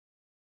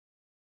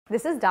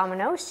This is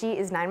Domino. She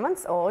is 9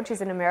 months old. She's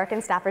an American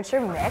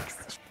Staffordshire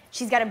mix.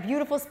 She's got a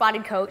beautiful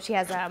spotted coat. She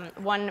has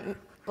one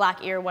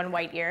black ear, one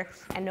white ear,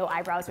 and no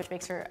eyebrows, which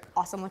makes her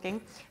awesome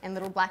looking, and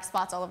little black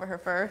spots all over her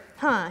fur.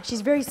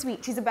 She's very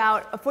sweet. She's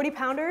about a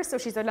 40-pounder, so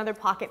she's another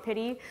pocket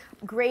pitty.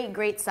 Great,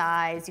 great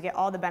size. You get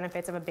all the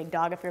benefits of a big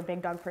dog if you're a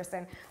big dog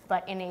person,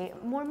 but in a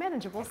more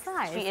manageable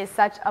size. She is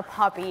such a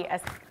puppy,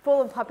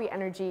 full of puppy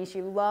energy.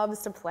 She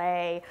loves to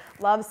play,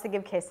 loves to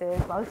give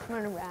kisses, loves to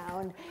run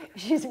around.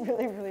 She's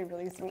really, really,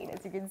 really sweet,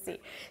 as you can see.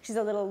 She's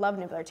a little love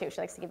nibbler too. She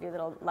likes to give you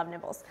little love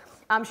nibbles.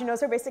 She knows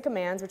her basic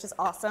commands, which is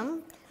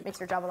awesome. Makes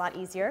her job a lot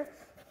easier.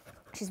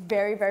 She's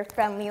very, very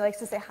friendly, likes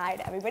to say hi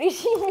to everybody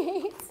she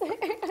meets.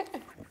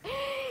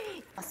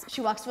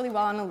 She walks really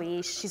well on a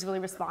leash. She's really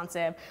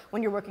responsive.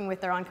 When you're working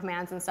with her on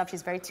commands and stuff,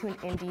 she's very tuned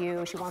into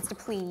you. She wants to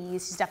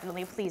please. She's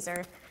definitely a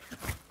pleaser.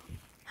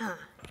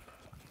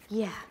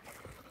 Yeah.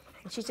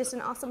 And she's just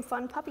an awesome,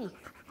 fun puppy.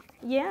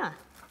 Yeah.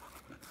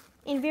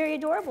 And very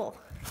adorable.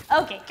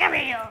 Okay, come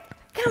here.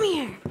 Come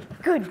here.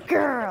 Good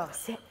girl.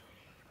 Sit.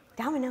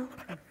 Domino.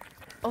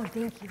 Oh,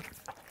 thank you.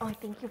 Oh,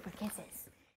 thank you for kisses.